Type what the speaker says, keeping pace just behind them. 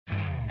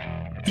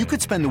You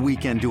could spend the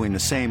weekend doing the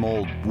same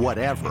old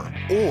whatever,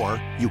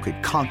 or you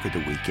could conquer the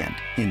weekend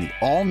in the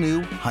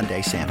all-new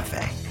Hyundai Santa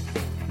Fe.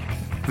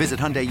 Visit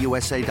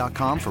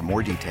HyundaiUSA.com for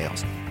more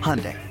details.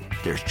 Hyundai,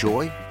 there's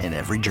joy in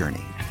every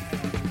journey.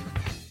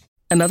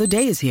 Another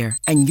day is here,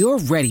 and you're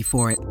ready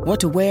for it. What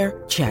to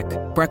wear? Check.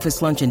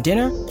 Breakfast, lunch, and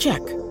dinner? Check.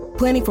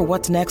 Planning for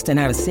what's next and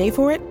how to save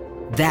for it?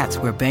 That's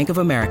where Bank of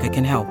America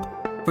can help.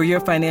 For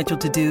your financial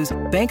to-dos,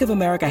 Bank of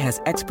America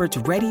has experts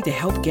ready to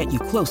help get you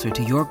closer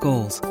to your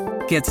goals.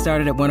 Get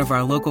started at one of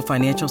our local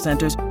financial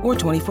centers or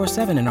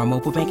 24/7 in our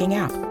mobile banking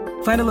app.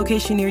 Find a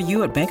location near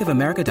you at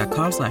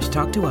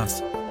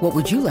bankofamerica.com/talktous. What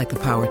would you like the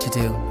power to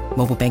do?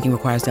 Mobile banking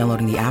requires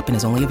downloading the app and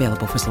is only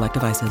available for select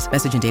devices.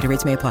 Message and data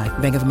rates may apply.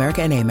 Bank of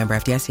America N.A., member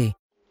FDIC.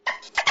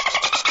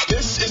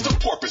 This is the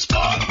Porpoise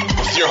Pod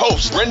with your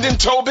hosts, Brendan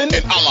Tobin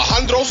and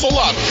Alejandro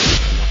Solano.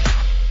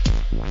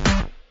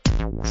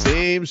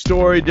 Same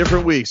story,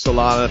 different week,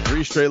 Solana.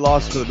 3 straight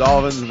losses for the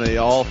Dolphins, and they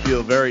all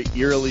feel very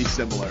eerily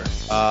similar.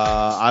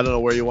 I don't know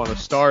where you want to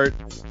start.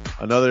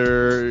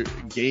 Another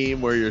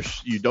game where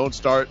you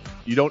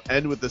don't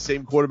end with the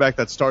same quarterback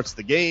that starts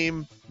the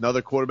game.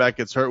 Another quarterback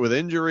gets hurt with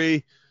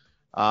injury.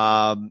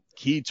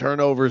 Key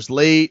turnovers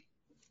late,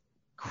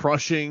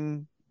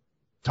 crushing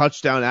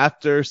touchdown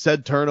after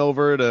said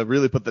turnover to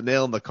really put the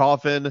nail in the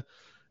coffin.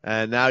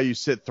 And now you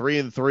sit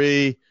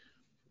 3-3.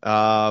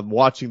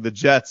 Watching the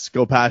Jets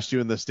go past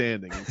you in the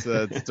standing. It's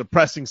a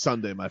depressing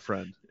Sunday, my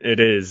friend. It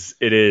is.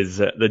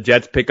 The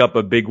Jets pick up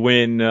a big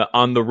win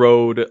on the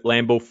road,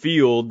 Lambeau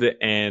Field,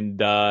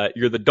 and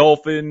you're the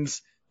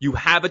Dolphins. You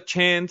have a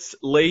chance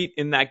late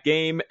in that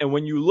game, and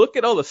when you look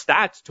at all the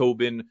stats,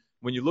 Tobin,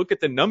 when you look at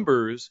the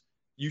numbers,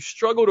 you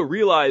struggle to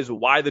realize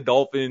why the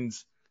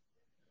Dolphins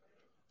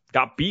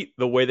got beat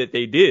the way that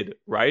they did,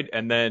 right?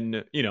 And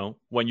then,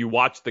 when you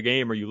watch the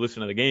game or you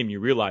listen to the game, you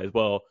realize,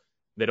 well,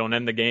 they don't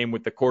end the game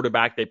with the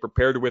quarterback they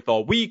prepared with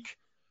all week,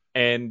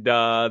 and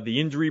the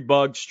injury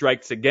bug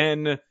strikes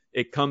again.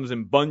 It comes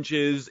in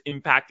bunches,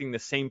 impacting the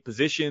same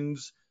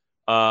positions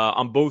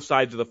on both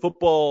sides of the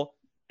football,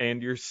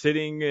 and you're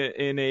sitting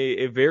in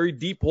a very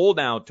deep hole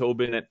now,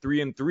 Tobin, at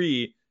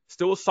 3-3.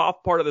 Still a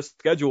soft part of the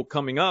schedule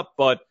coming up,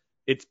 but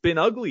it's been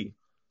ugly.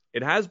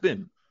 It has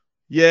been.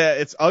 Yeah,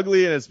 it's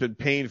ugly and it's been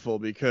painful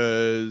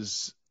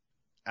because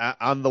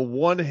on the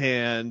one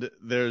hand,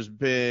 there's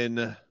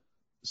been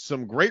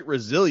some great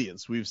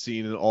resilience we've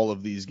seen in all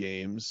of these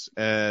games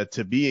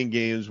to be in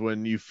games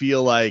when you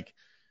feel like,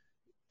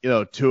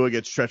 Tua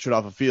gets stretched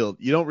off a field.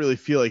 You don't really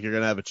feel like you're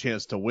going to have a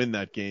chance to win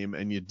that game,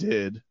 and you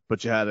did,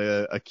 but you had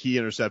a key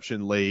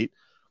interception late,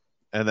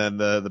 and then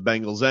the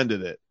Bengals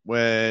ended it.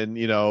 When,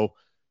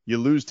 you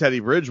lose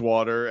Teddy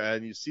Bridgewater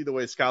and you see the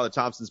way Skylar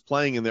Thompson's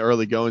playing in the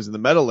early goings in the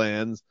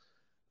Meadowlands,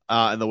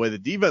 and the way the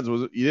defense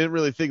was, you didn't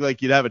really think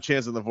like you'd have a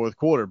chance in the fourth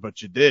quarter,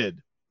 but you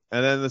did.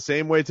 And then the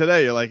same way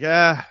today, you're like,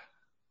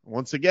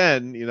 once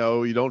again, you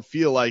don't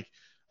feel like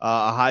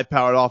a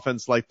high-powered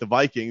offense like the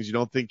Vikings. You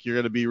don't think you're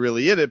going to be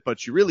really in it,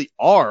 but you really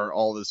are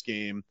all this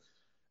game.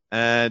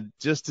 And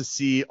just to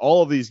see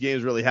all of these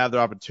games really have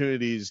their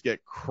opportunities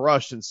get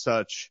crushed in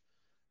such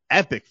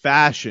epic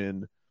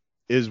fashion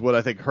is what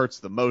I think hurts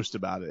the most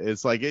about it.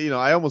 It's like,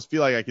 I almost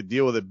feel like I could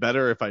deal with it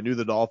better if I knew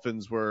the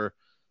Dolphins were,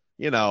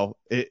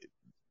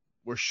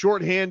 were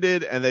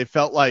shorthanded and they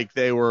felt like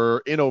they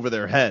were in over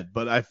their head.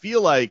 But I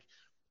feel like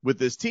with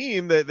this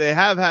team, they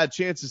have had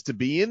chances to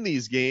be in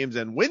these games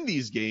and win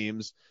these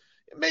games.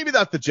 Maybe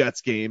not the Jets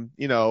game,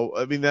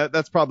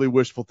 that's probably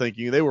wishful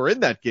thinking. They were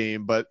in that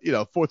game, but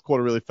fourth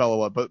quarter really fell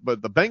away.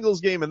 But the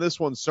Bengals game and this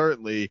one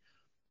certainly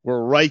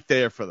were right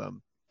there for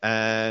them.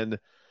 And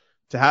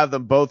to have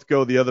them both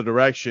go the other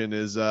direction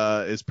is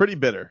pretty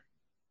bitter.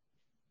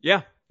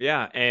 Yeah.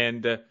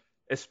 And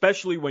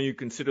especially when you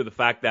consider the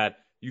fact that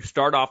you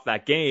start off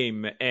that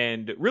game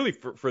and really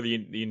for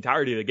the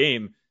entirety of the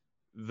game,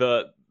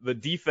 the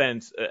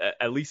defense,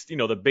 at least,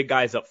 the big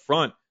guys up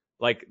front,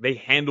 like they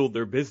handled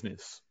their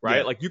business, right?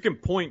 Yeah. Like you can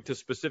point to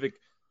specific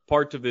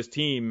parts of this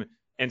team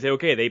and say,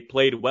 okay, they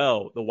played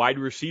well. The wide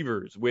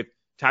receivers with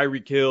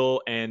Tyreek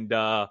Hill and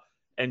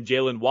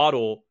Jaylen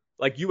Waddle,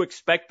 like you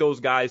expect those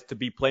guys to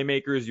be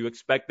playmakers. You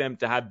expect them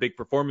to have big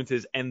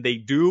performances, and they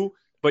do,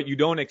 but you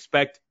don't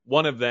expect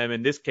one of them,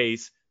 in this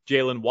case,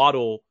 Jaylen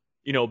Waddle,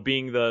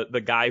 being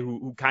the guy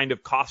who kind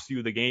of costs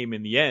you the game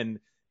in the end.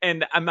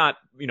 And I'm not,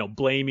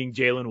 blaming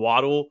Jaylen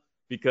Waddle,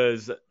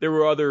 because there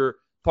were other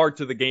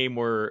parts of the game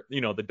where,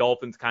 the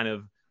Dolphins kind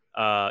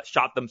of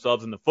shot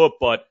themselves in the foot.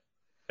 But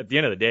at the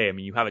end of the day,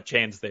 you have a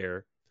chance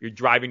there. You're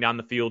driving down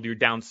the field, you're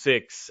down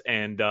 6,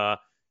 and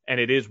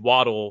it is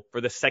Waddle for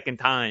the second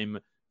time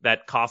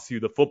that costs you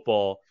the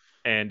football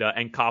and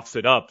coughs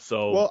it up.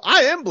 So, well,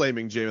 I am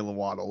blaming Jaylen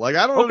Waddle. Like,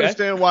 I don't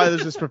understand why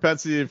there's this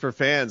propensity for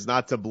fans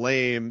not to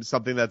blame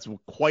something that's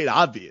quite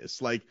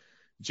obvious. Like,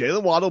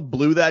 Jaylen Waddle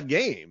blew that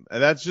game, and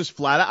that's just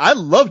flat out. I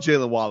love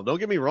Jaylen Waddle. Don't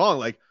get me wrong.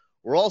 Like,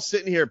 we're all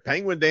sitting here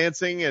penguin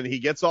dancing, and he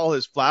gets all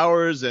his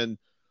flowers, and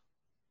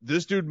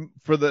this dude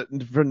for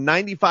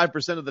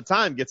 95% of the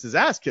time gets his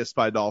ass kissed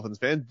by a Dolphins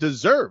fan.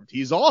 Deserved.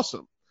 He's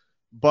awesome.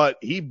 But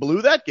he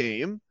blew that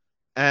game,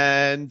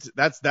 And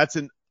that's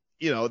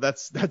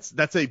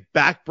a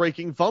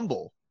back-breaking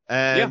fumble.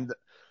 And,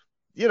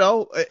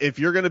 if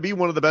you're going to be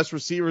one of the best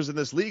receivers in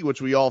this league,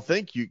 which we all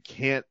think, you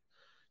can't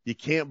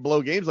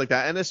blow games like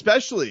that. And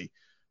especially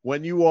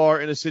when you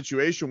are in a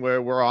situation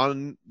where we're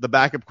on the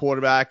backup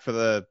quarterback for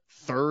the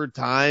third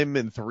time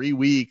in 3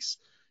 weeks,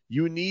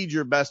 you need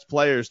your best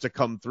players to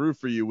come through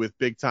for you with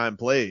big time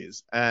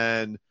plays.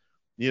 And,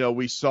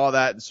 we saw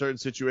that in certain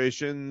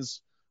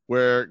situations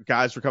where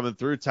guys were coming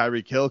through.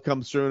 Tyreek Hill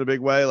comes through in a big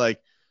way. Like,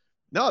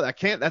 no,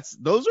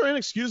 those are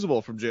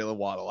inexcusable from Jaylen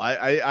Waddle.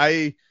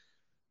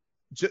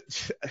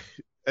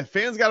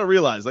 Fans got to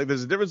realize, like,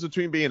 there's a difference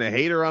between being a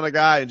hater on a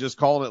guy and just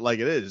calling it like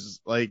it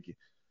is. Like,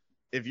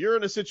 if you're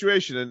in a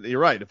situation, and you're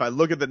right, if I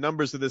look at the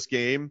numbers of this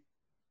game,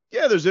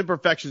 yeah, there's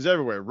imperfections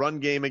everywhere. Run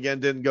game, again,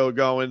 didn't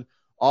going.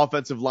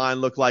 Offensive line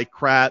looked like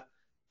crap.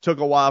 Took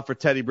a while for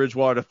Teddy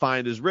Bridgewater to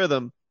find his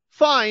rhythm.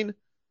 Fine.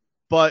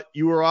 But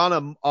you were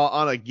on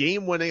a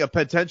game-winning, a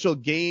potential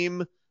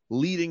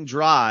game-leading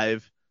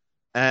drive,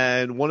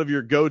 and one of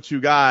your go-to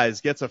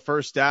guys gets a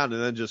first down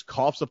and then just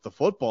coughs up the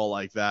football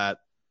like that.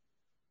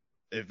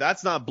 If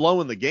that's not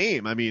blowing the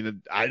game, I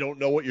mean, I don't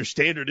know what your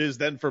standard is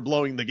then for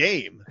blowing the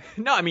game.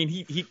 No, I mean,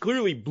 he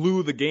clearly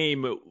blew the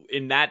game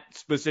in that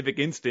specific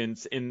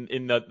instance in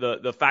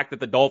the fact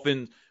that the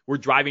Dolphins were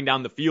driving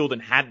down the field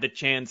and had the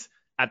chance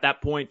at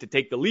that point to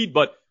take the lead.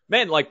 But,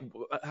 man, like,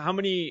 how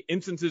many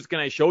instances can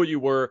I show you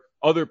where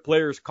other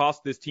players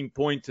cost this team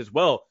points as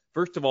well?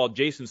 First of all,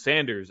 Jason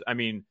Sanders, I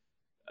mean,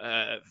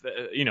 I'm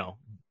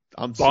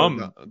bum. So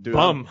done. Dude,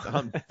 bum.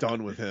 I'm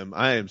done with him.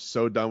 I am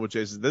so done with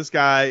Jason. This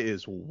guy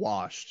is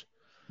washed.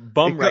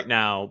 Bum right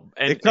now.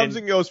 And it comes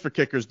and goes for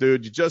kickers,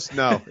 dude. You just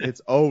know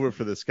it's over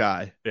for this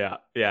guy.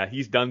 Yeah,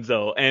 he's done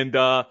so. And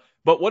but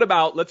what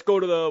about, let's go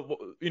to the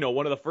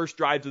one of the first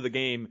drives of the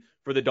game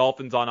for the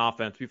Dolphins on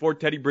offense before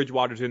Teddy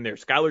Bridgewater's in there.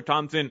 Skylar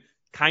Thompson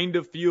kind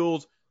of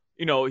feels,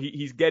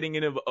 he's getting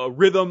in a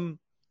rhythm.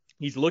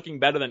 He's looking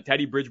better than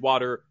Teddy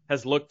Bridgewater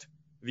has looked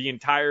the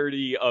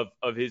entirety of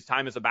his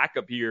time as a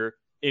backup here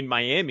in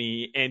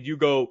Miami. And you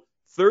go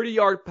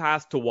 30-yard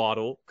pass to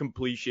Waddle,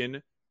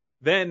 completion.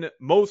 Then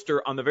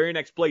Mostert on the very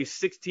next play,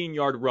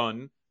 16-yard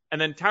run.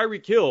 And then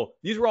Tyreek Hill.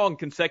 These were all in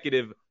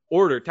consecutive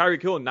order.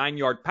 Tyreek Hill,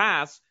 9-yard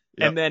pass.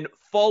 Yep. And then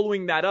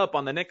following that up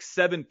on the next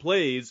 7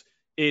 plays,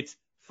 it's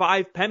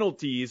 5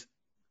 penalties.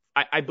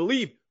 I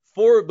believe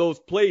 4 of those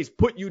plays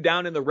put you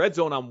down in the red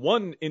zone. On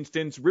one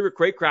instance, River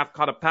Craycraft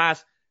caught a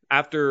pass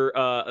after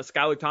a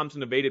Skylar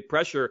Thompson evaded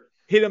pressure,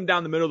 hit him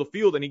down the middle of the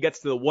field, and he gets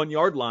to the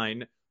 1-yard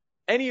line.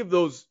 Any of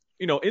those,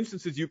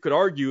 instances, you could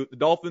argue the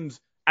Dolphins,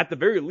 at the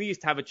very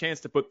least, have a chance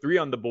to put 3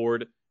 on the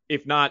board,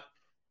 if not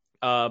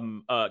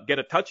get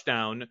a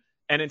touchdown.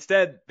 And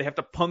instead, they have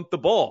to punt the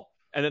ball.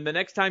 And then the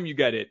next time you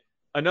get it,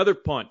 another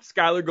punt.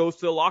 Skylar goes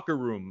to the locker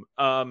room.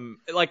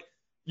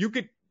 You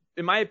could,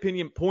 in my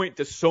opinion, point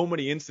to so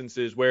many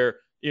instances where,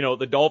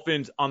 the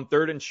Dolphins on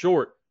 3rd and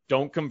short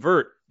don't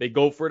convert. They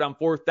go for it on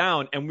 4th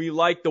down. And we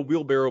like the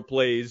wheelbarrow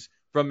plays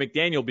from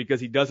McDaniel because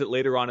he does it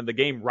later on in the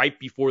game right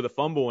before the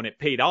fumble and it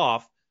paid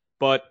off.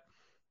 But,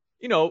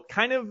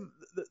 kind of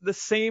the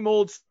same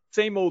old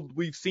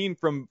we've seen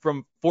from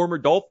former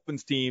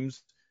Dolphins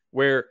teams,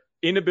 where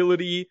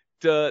inability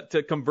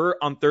to convert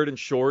on 3rd and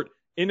short,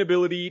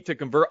 inability to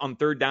convert on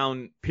 3rd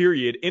down,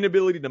 period,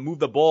 inability to move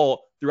the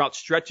ball throughout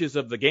stretches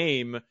of the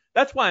game.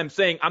 That's why I'm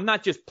saying I'm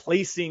not just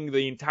placing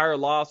the entire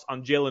loss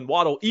on Jaylen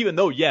Waddle, even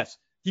though, yes,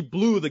 he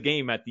blew the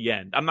game at the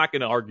end. I'm not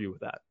going to argue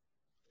with that.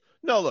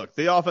 No, look,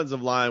 the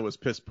offensive line was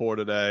piss poor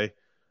today.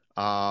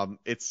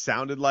 It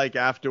sounded like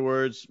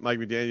afterwards, Mike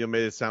McDaniel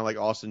made it sound like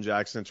Austin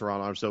Jackson,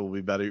 Teron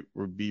Armstead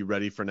will be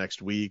ready for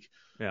next week,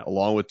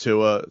 along with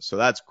Tua. So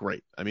that's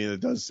great. I mean,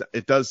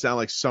 it does sound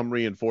like some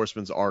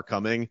reinforcements are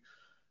coming.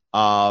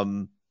 But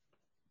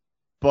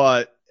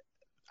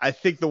I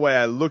think the way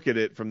I look at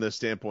it from this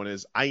standpoint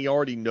is I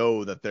already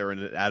know that they're in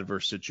an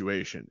adverse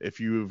situation. If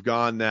you've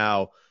gone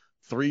now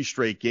 3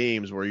 straight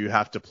games where you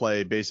have to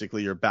play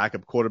basically your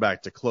backup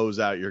quarterback to close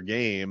out your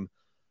game,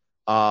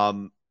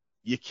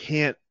 you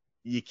can't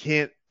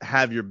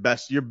have your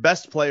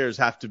best players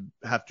have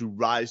to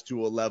rise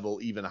to a level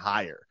even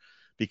higher,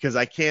 because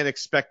I can't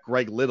expect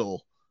Greg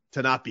Little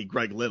to not be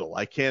Greg Little.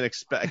 I can't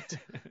expect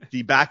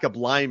the backup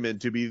lineman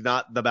to be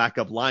not the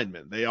backup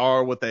lineman. They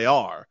are what they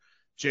are.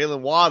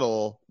 Jaylen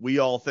Waddle, we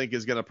all think,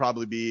 is going to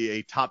probably be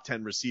a top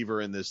 10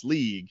 receiver in this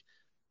league.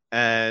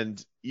 And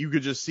you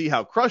could just see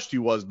how crushed he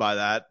was by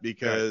that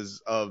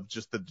because of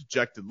just the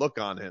dejected look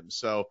on him.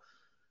 So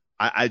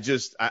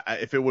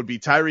if it would be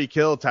Tyreek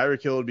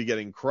Hill would be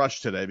getting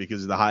crushed today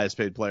because he's the highest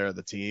paid player of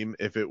the team.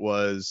 If it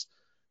was,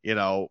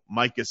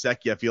 Mike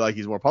Gesicki, I feel like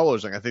he's more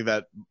polarizing. I think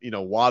that,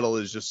 Waddle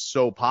is just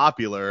so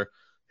popular.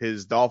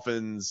 His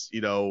Dolphins,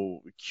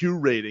 Q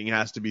rating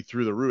has to be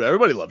through the roof.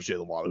 Everybody loves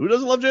Jaylen Waddle. Who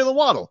doesn't love Jaylen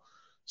Waddle?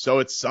 So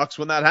it sucks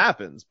when that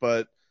happens.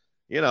 But,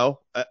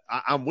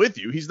 I'm with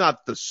you. He's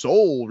not the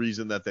sole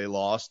reason that they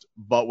lost.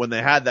 But when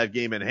they had that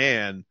game in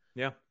hand,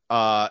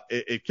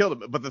 it killed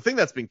him. But the thing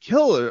that's been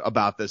killer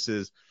about this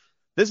has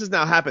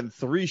now happened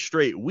 3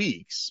 straight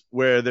weeks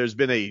where there's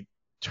been a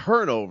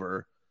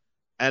turnover,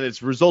 and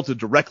it's resulted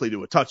directly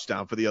to a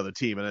touchdown for the other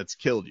team, and it's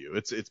killed you.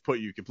 It's put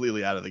you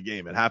completely out of the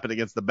game. It happened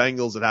against the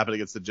Bengals, it happened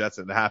against the Jets,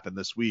 and it happened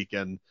this week.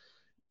 And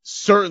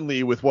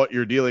certainly with what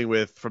you're dealing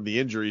with from the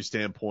injury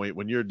standpoint,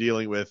 when you're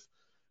dealing with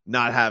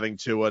not having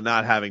Tua,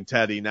 not having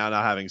Teddy, now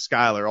not having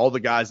Skyler, all the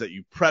guys that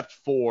you prepped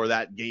for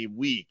that game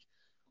week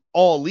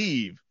all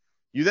leave,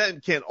 you then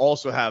can't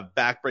also have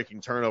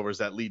backbreaking turnovers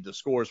that lead to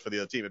scores for the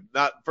other team.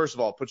 Not, first of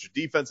all, put your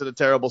defense in a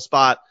terrible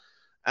spot.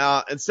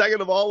 And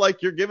second of all,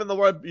 like you're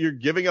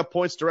giving up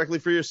points directly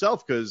for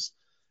yourself because,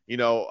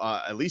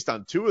 at least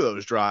on two of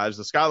those drives,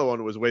 the Skyler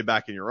one was way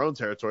back in your own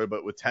territory,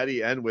 but with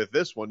Teddy and with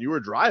this one, you were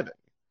driving.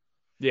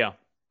 Yeah.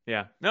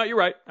 No, you're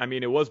right. I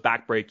mean, it was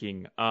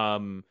backbreaking.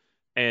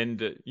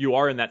 And you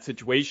are in that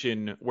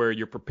situation where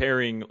you're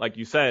preparing, like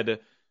you said,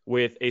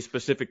 with a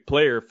specific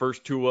player,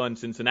 first Tua in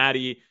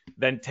Cincinnati,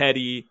 then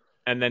Teddy,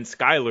 and then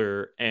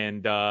Skyler.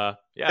 And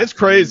it's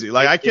crazy.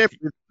 I can't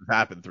believe this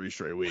happened 3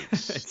 straight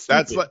weeks. It's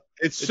so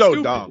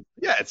stupid. Dumb.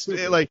 Yeah, it's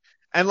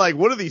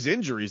what are these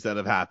injuries that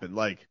have happened?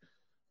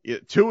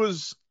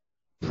 Tua's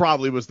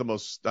probably was the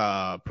most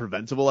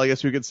preventable, I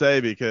guess you could say,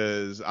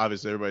 because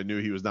obviously everybody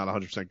knew he was not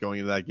 100% going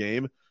into that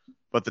game.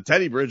 But the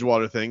Teddy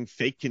Bridgewater thing,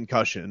 fake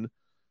concussion,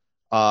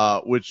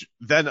 which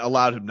then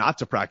allowed him not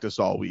to practice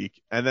all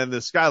week. And then the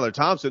Skylar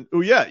Thompson.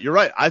 Oh, yeah, you're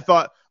right.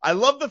 I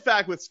love the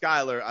fact with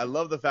Skylar, I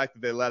love the fact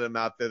that they let him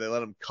out there. They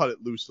let him cut it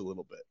loose a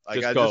little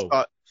bit. Just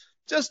thought,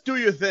 just do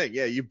your thing.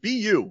 Yeah, you be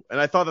you. And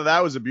I thought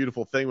that was a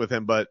beautiful thing with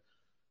him. But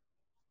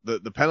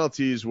the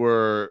penalties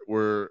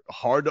were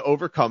hard to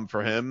overcome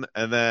for him.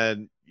 And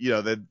then,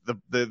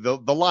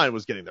 the line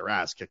was getting their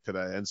ass kicked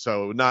today. And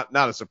so not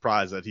a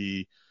surprise that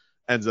he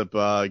ends up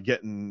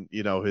getting,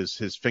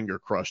 his finger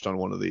crushed on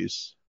one of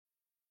these.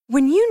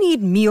 When you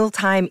need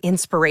mealtime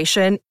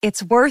inspiration,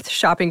 it's worth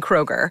shopping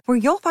Kroger, where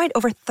you'll find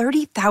over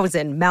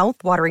 30,000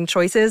 mouth-watering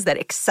choices that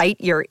excite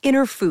your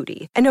inner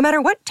foodie. And no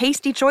matter what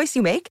tasty choice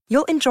you make,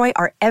 you'll enjoy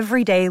our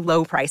everyday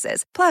low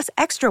prices, plus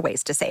extra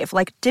ways to save,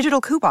 like digital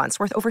coupons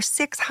worth over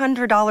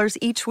 $600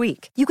 each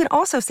week. You can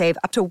also save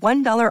up to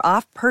 $1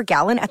 off per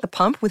gallon at the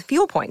pump with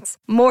fuel points.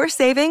 More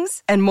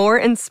savings and more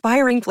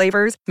inspiring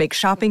flavors make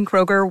shopping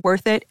Kroger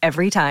worth it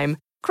every time.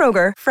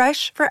 Kroger,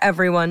 fresh for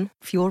everyone.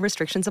 Fuel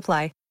restrictions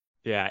apply.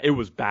 Yeah, it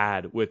was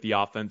bad with the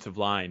offensive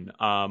line.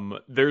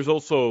 There's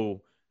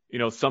also,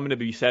 something to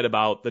be said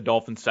about the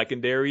Dolphins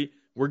secondary.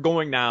 We're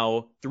going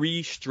now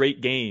 3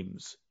 straight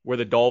games where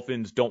the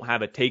Dolphins don't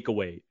have a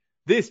takeaway.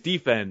 This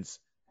defense,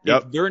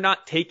 if they're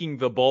not taking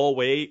the ball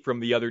away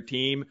from the other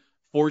team,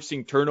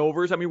 forcing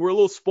turnovers. I mean, we're a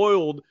little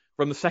spoiled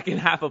from the second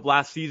half of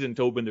last season,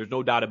 Tobin. There's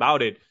no doubt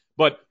about it.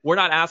 But we're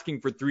not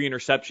asking for 3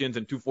 interceptions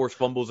and 2 forced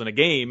fumbles in a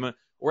game.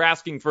 We're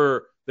asking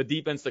for the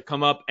defense to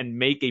come up and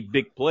make a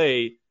big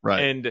play.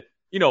 Right. And,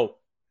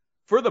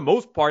 for the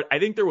most part, I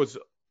think there was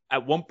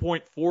at one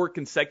point 5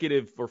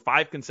 consecutive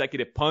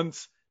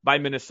punts by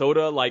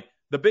Minnesota.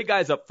 The big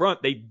guys up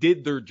front, they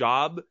did their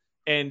job.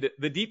 And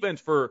the defense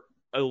for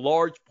a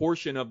large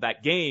portion of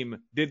that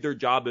game did their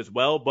job as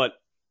well. But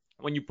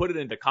when you put it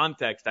into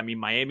context, I mean,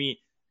 Miami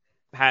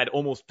had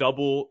almost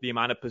double the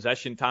amount of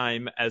possession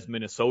time as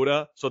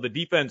Minnesota. So the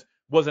defense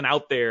wasn't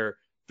out there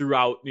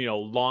throughout,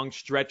 long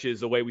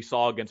stretches the way we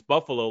saw against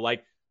Buffalo.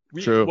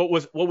 True.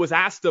 What was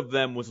asked of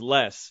them was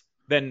less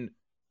than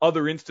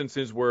other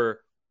instances where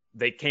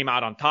they came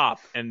out on top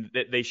and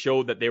they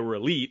showed that they were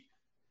elite.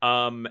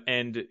 And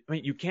I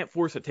mean, you can't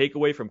force a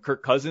takeaway from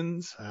Kirk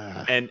Cousins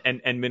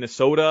and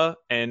Minnesota.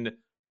 And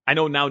I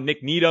know now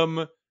Nick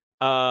Needham,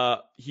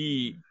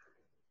 he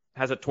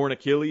has a torn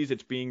Achilles.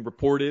 It's being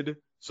reported.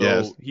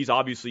 So He's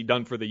obviously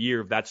done for the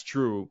year if that's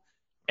true.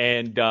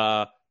 And,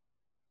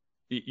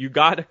 you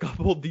got a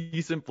couple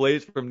decent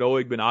plays from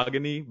Noah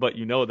Igbenogany, but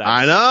that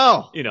I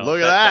know. Look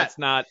at that. That's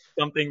not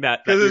something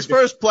that because his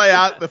first play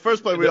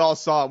we all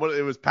saw,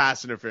 it was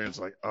pass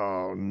interference.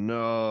 Oh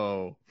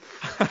no,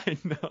 I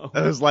know.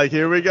 It was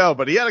here we go.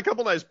 But he had a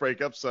couple nice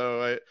breakups.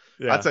 So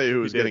I'll tell you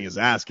who was getting his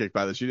ass kicked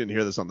by this. You didn't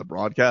hear this on the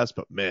broadcast,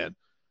 but man,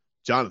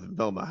 Jonathan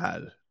Vilma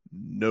had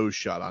no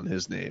shot on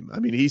his name. I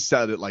mean, he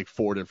said it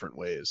 4 different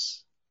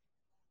ways.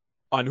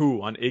 On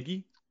who? On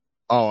Iggy?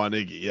 Oh, on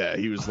Iggy, yeah.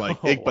 He was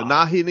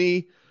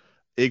Igbanani,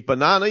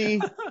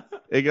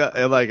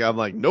 Igga. I'm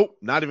like, nope,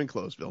 not even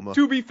close, Vilma.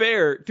 To be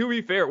fair,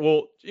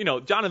 well,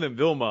 Jonathan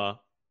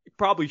Vilma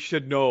probably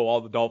should know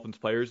all the Dolphins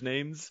players'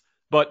 names.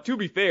 But to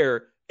be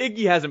fair,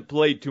 Iggy hasn't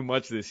played too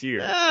much this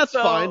year. That's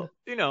fine.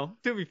 To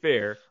be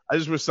fair. I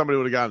just wish somebody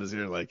would have gotten his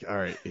ear all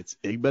right, it's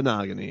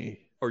Igbanogany.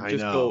 Or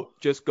just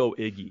go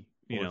Iggy.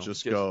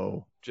 Just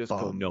go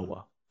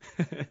Noah.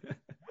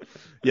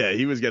 Yeah,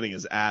 he was getting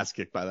his ass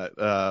kicked by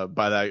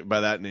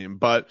that name.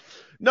 But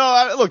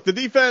no, look, the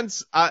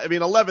defense,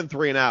 11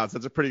 3-and-outs,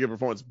 that's a pretty good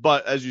performance.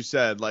 But as you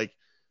said,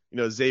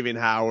 Xavier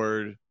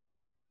Howard,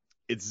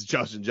 it's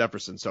Justin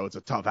Jefferson, so it's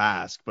a tough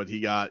ask. But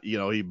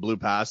he blew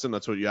past him.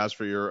 That's what you ask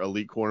for your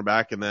elite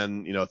cornerback. And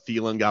then,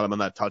 Thielen got him on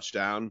that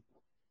touchdown.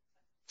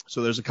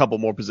 So there's a couple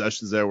more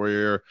possessions there where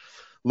you're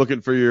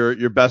looking for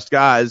your best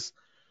guys.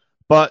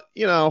 But,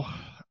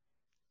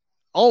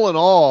 all in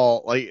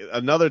all, like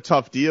another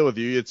tough deal with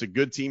you. It's a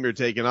good team you're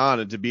taking on,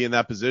 and to be in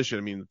that position,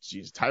 I mean,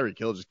 geez, Tyreek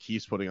Hill just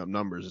keeps putting up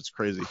numbers. It's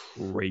crazy.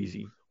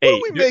 Crazy. What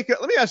do we make?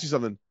 Let me ask you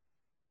something.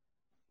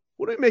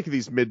 What do we make of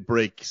these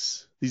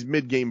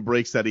mid-game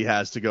breaks that he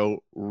has to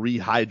go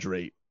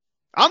rehydrate?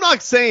 I'm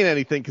not saying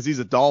anything because he's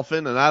a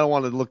Dolphin, and I don't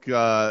want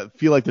to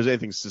feel like there's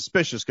anything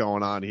suspicious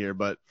going on here,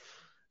 but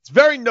it's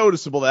very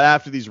noticeable that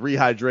after these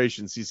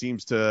rehydrations, he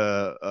seems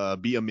to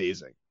be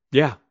amazing.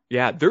 Yeah.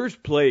 There's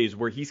plays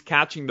where he's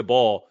catching the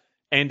ball,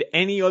 and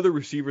any other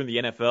receiver in the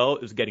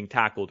NFL is getting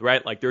tackled,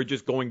 right? Like they're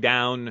just going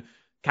down,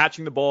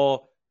 catching the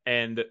ball,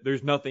 and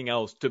there's nothing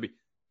else to be.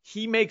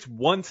 He makes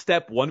one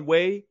step one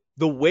way.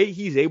 The way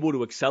he's able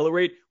to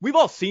accelerate, we've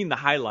all seen the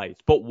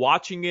highlights, but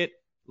watching it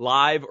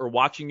live or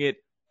watching it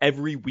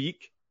every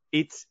week,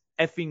 it's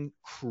effing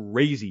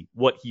crazy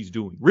what he's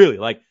doing. Really,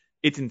 like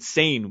it's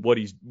insane what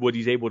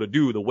he's able to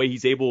do. The way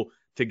he's able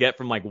to get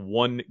from like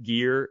one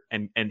gear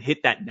and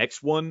hit that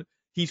next one.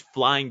 He's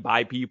flying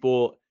by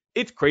people.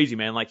 It's crazy,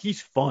 man. Like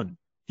he's fun.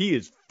 He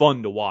is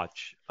fun to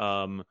watch.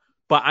 But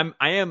I'm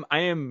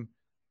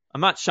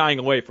not shying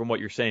away from what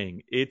you're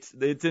saying. It's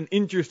an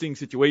interesting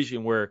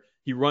situation where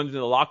he runs into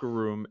the locker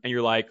room and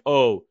you're like,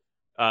 oh,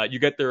 you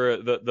get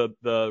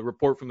the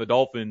report from the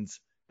Dolphins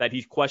that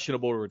he's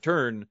questionable to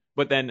return.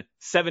 But then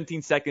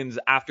 17 seconds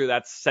after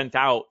that's sent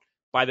out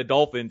by the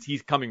Dolphins,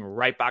 he's coming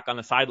right back on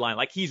the sideline.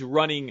 Like he's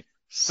running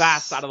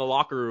fast out of the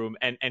locker room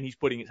and he's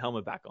putting his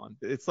helmet back on.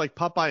 It's like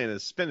Popeye and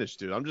his spinach,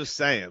 dude. I'm just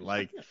saying,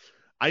 like,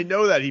 I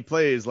know that he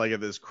plays like at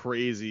this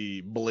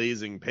crazy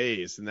blazing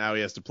pace, and now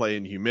he has to play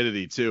in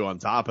humidity too on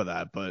top of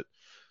that. But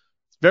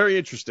it's very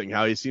interesting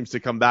how he seems to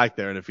come back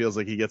there, and it feels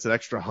like he gets an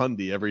extra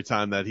hundy every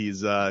time that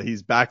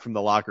he's back from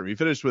the locker room. He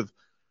finished with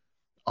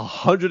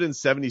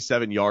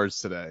 177 yards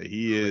today.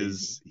 He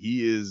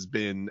has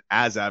been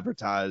as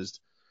advertised.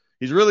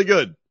 He's really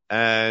good.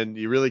 And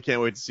you really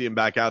can't wait to see him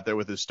back out there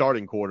with his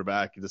starting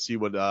quarterback to see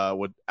what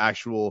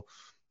actual,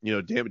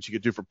 damage he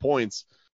could do for points.